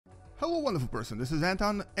Hello wonderful person, this is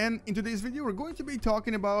Anton, and in today's video we're going to be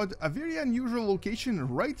talking about a very unusual location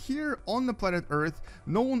right here on the planet Earth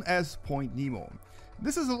known as Point Nemo.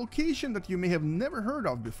 This is a location that you may have never heard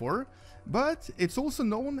of before, but it's also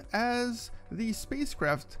known as the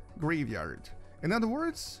Spacecraft graveyard. In other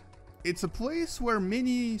words, it's a place where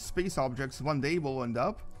many space objects one day will end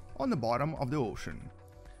up on the bottom of the ocean.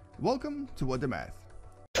 Welcome to What the Math.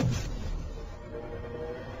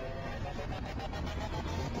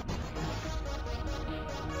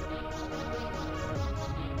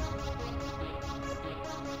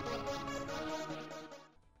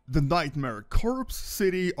 The nightmare corpse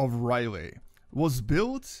city of Riley was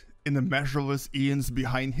built in the measureless eons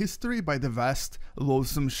behind history by the vast,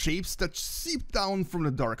 loathsome shapes that seep down from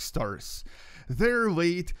the dark stars. There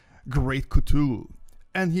laid Great Cthulhu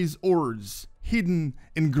and his hordes hidden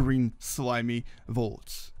in green slimy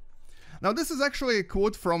vaults. Now this is actually a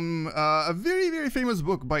quote from a very famous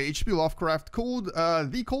book by H.P. Lovecraft called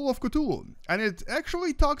The Call of Cthulhu, and it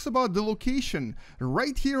actually talks about the location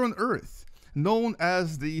right here on Earth, known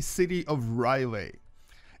as the city of Riley.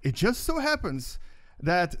 It just so happens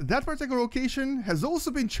that that particular location has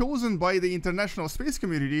also been chosen by the international space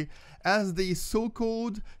community as the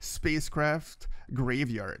so-called Spacecraft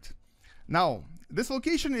graveyard. Now, this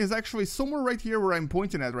location is actually somewhere right here where I'm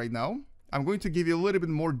pointing at right now. I'm going to give you a little bit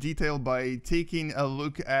more detail by taking a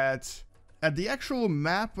look at the actual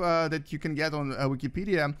map that you can get on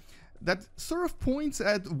Wikipedia that sort of points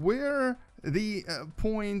at where the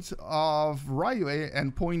point of Riley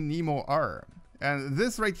and Point Nemo are. And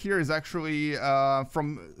this right here is actually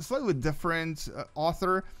from a slightly different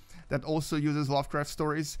author that also uses Lovecraft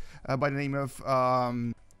stories by the name of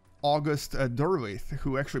August Derleth,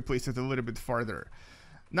 who actually placed it a little bit farther.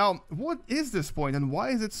 Now, what is this point and why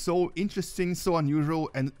is it so interesting, so unusual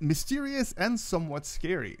and mysterious and somewhat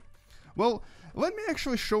scary? Well, let me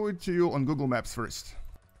actually show it to you on Google Maps first.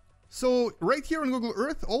 So right here on Google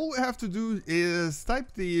Earth, all we have to do is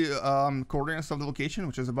type the coordinates of the location,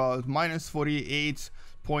 which is about minus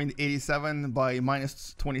 48.87 by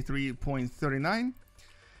minus 23.39,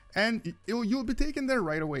 and you'll be taken there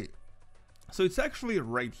right away. So it's actually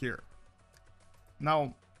right here.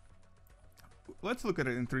 Now, let's look at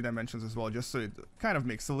it in 3 dimensions as well, just so it kind of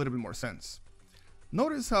makes a little bit more sense.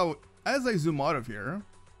 Notice how, as I zoom out of here,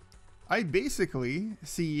 I basically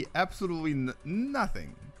see absolutely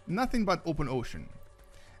nothing but open ocean.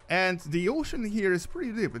 And the ocean here is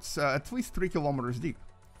pretty deep. It's at least 3 kilometers deep.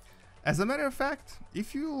 As a matter of fact,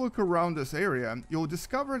 if you look around this area, you'll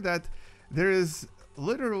discover that there is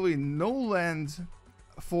literally no land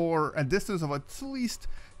for a distance of at least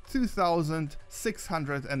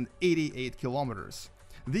 2,688 kilometers.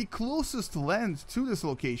 The closest land to this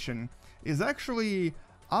location is actually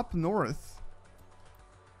up north.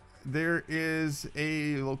 There is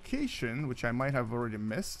a location which I might have already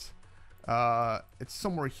missed. It's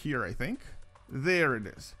somewhere here, I think. There it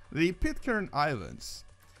is, the Pitcairn Islands.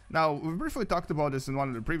 Now, we briefly talked about this in one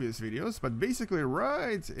of the previous videos, but basically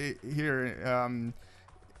right here,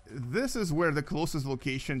 this is where the closest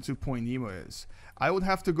location to Point Nemo is. I would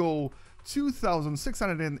have to go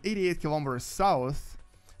 2,688 kilometers south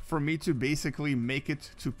for me to basically make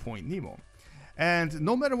it to Point Nemo. And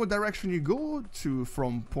no matter what direction you go to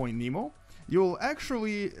from Point Nemo, you'll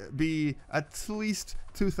actually be at least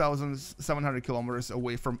 2,700 kilometers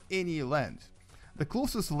away from any land. The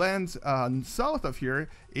closest land south of here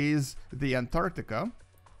is the Antarctica,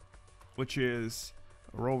 which is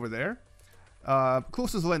right over there.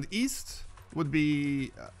 Closest land east would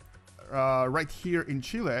be right here in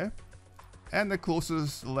Chile, and the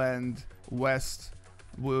closest land west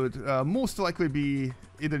would most likely be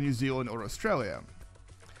either New Zealand or Australia.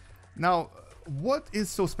 Now, what is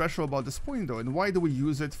so special about this point though, and why do we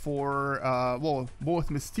use it for, well,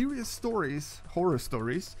 both mysterious stories, horror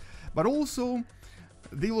stories, but also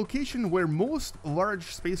the location where most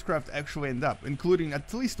large spacecraft actually end up, including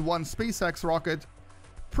at least one SpaceX rocket,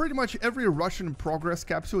 pretty much every Russian Progress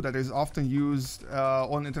capsule that is often used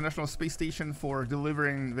on the International Space Station for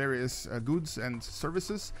delivering various goods and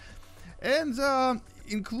services, and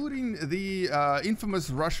including the infamous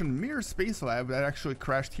Russian Mir space lab that actually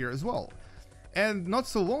crashed here as well. And not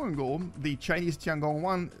so long ago, the Chinese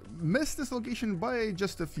Tiangong-1 missed this location by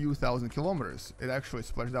just a few thousand kilometers. It actually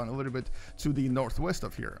splashed down a little bit to the northwest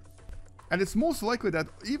of here. And it's most likely that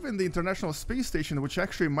even the International Space Station, which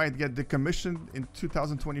actually might get decommissioned in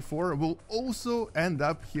 2024, will also end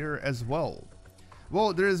up here as well.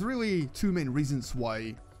 Well, there's really 2 main reasons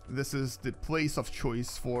why this is the place of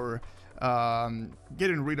choice for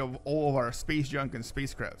getting rid of all of our space junk and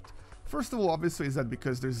spacecraft. First of all, obviously, is that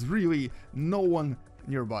because there's really no one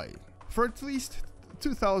nearby. For at least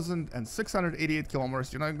 2,688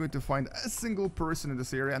 kilometers. You're not going to find a single person in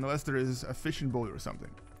this area unless there is a fishing boat or something.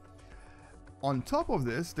 On top of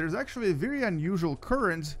this, there's actually a very unusual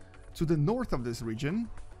current to the north of this region,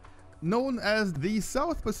 known as the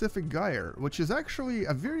South Pacific Gyre, which is actually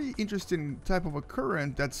a very interesting type of a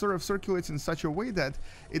current that sort of circulates in such a way that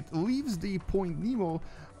it leaves the Point Nemo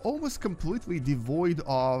almost completely devoid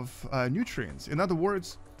of nutrients. In other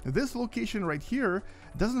words, this location right here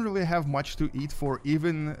doesn't really have much to eat for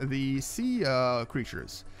even the sea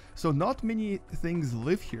creatures. So not many things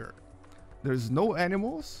live here. There's no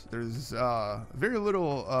animals, there's very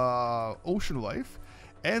little ocean life,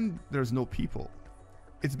 and there's no people.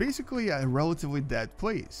 It's basically a relatively dead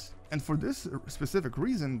place. And for this specific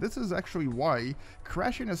reason, this is actually why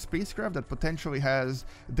crashing a spacecraft that potentially has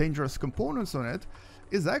dangerous components on it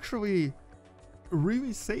is actually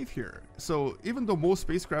really safe here. So even though most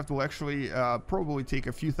spacecraft will actually probably take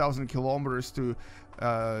a few thousand kilometers to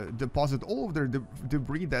deposit all of their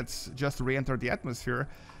debris that's just re-entered the atmosphere,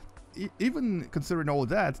 even considering all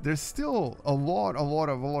that, there's still a lot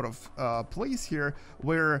of place here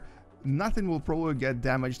where nothing will probably get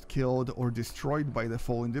damaged, killed, or destroyed by the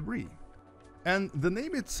falling debris. And the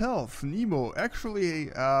name itself, Nemo, actually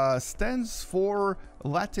stands for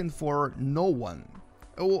Latin for no one.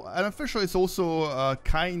 Oh, and officially it's also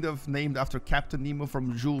kind of named after Captain Nemo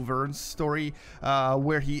from Jules Verne's story,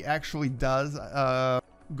 where he actually does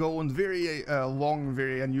go on very long,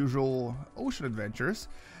 very unusual ocean adventures.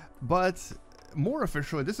 But more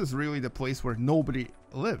officially, this is really the place where nobody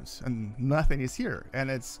lives and nothing is here,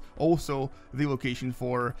 and it's also the location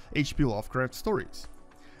for H.P. Lovecraft stories.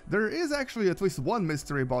 There is actually at least one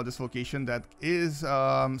mystery about this location that is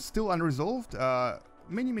still unresolved.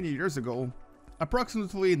 Many years ago,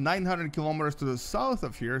 approximately 900 kilometers to the south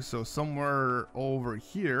of here, so somewhere over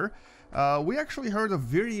here, we actually heard a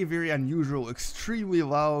very unusual, extremely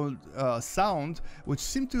loud sound, which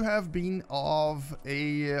seemed to have been of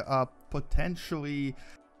a potentially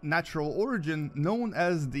natural origin known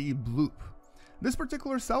as the bloop. This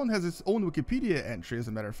particular sound has its own Wikipedia entry, as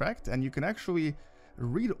a matter of fact, and you can actually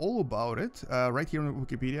read all about it right here on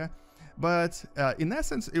Wikipedia. But in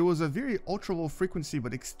essence, it was a very ultra low frequency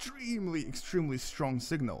but extremely strong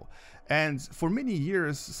signal. And for many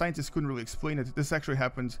years, scientists couldn't really explain it. This actually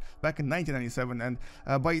happened back in 1997, and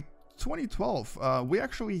by 2012, we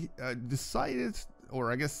actually decided,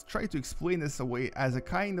 or I guess tried to explain this away as a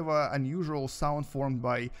kind of unusual sound formed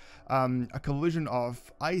by a collision of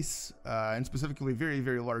ice, and specifically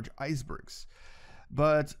very large icebergs.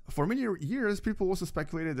 But for many years, people also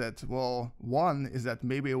speculated that, well, one is that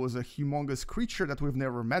maybe it was a humongous creature that we've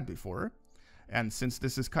never met before. And since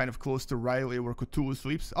this is kind of close to Riley where Cthulhu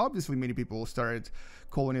sleeps, obviously many people started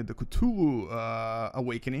calling it the Cthulhu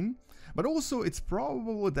awakening. But also it's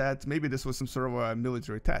probable that maybe this was some sort of a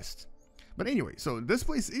military test. But anyway, so this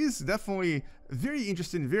place is definitely very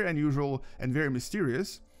interesting, very unusual, and very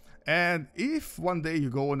mysterious. And if one day you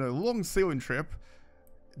go on a long sailing trip,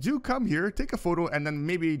 do come here, take a photo, and then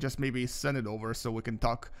maybe send it over so we can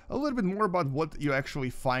talk a little bit more about what you actually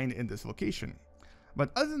find in this location.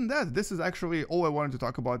 But other than that, this is actually all I wanted to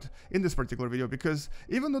talk about in this particular video, because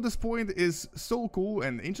even though this point is so cool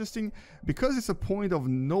and interesting, because it's a point of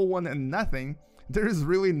no one and nothing, there is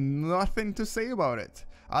really nothing to say about it,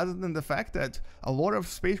 other than the fact that a lot of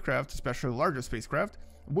spacecraft, especially larger spacecraft,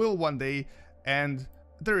 will one day end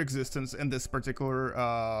their existence in this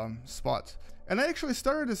particular spot. And I actually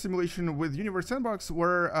started a simulation with Universe Sandbox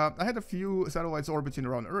where I had a few satellites orbiting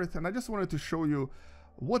around Earth, and I just wanted to show you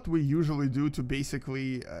what we usually do to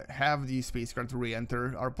basically have the spacecraft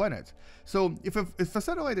re-enter our planet. So if a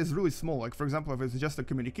satellite is really small, like for example if it's just a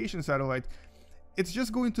communication satellite, it's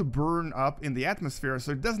just going to burn up in the atmosphere,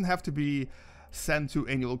 so it doesn't have to be sent to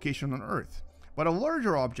any location on Earth. But a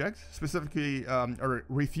larger object, specifically a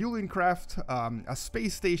refueling craft, a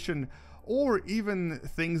space station, or even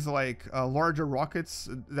things like larger rockets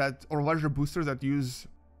or larger boosters that use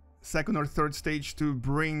second or third stage to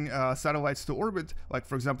bring satellites to orbit, like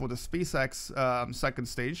for example the SpaceX second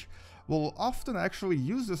stage, will often actually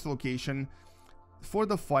use this location for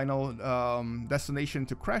the final destination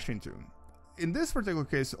to crash into. In this particular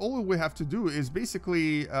case, all we have to do is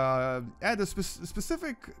basically add a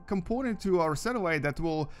specific component to our satellite that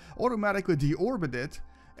will automatically deorbit it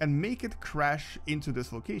and make it crash into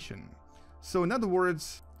this location. So in other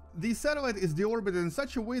words, the satellite is deorbited in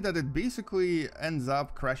such a way that it basically ends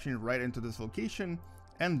up crashing right into this location,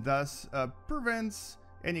 and thus prevents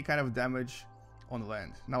any kind of damage on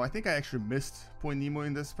land. Now I think I actually missed Point Nemo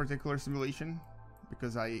in this particular simulation.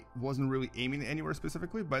 because I wasn't really aiming anywhere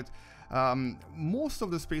specifically, but most of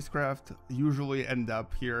the spacecraft usually end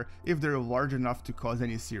up here if they're large enough to cause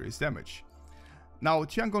any serious damage. Now,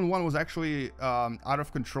 Tiangong 1 was actually out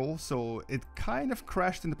of control, so it kind of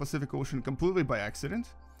crashed in the Pacific Ocean completely by accident.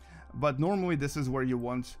 But normally this is where you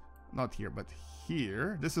want, not here, but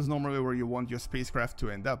here, this is normally where you want your spacecraft to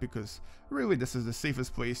end up, because really this is the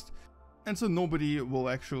safest place, and so nobody will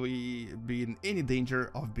actually be in any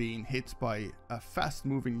danger of being hit by a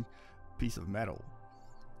fast-moving piece of metal.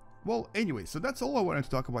 Well, anyway, so that's all I wanted to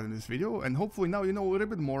talk about in this video, and hopefully now you know a little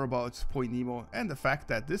bit more about Point Nemo and the fact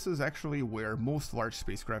that this is actually where most large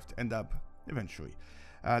spacecraft end up eventually.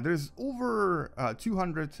 There's over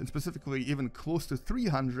 200, and specifically even close to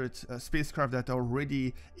 300 spacecraft that are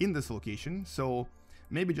already in this location, so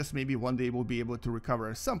maybe one day we'll be able to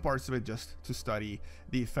recover some parts of it just to study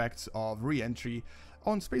the effects of re-entry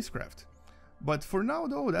on spacecraft. But for now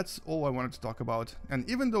though, that's all I wanted to talk about, and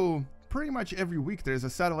even though pretty much every week there's a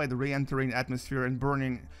satellite re-entering atmosphere and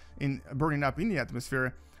burning up in the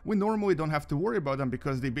atmosphere, we normally don't have to worry about them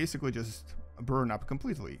because they basically just burn up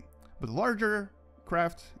completely. But larger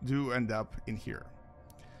craft do end up in here.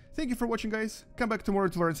 Thank you for watching, guys. Come back tomorrow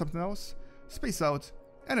to learn something else. Space out,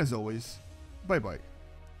 and as always, bye bye.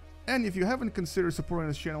 And if you haven't considered supporting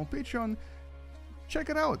this channel on Patreon, check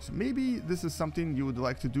it out. Maybe this is something you would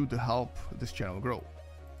like to do to help this channel grow.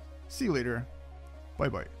 See you later. Bye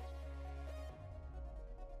bye.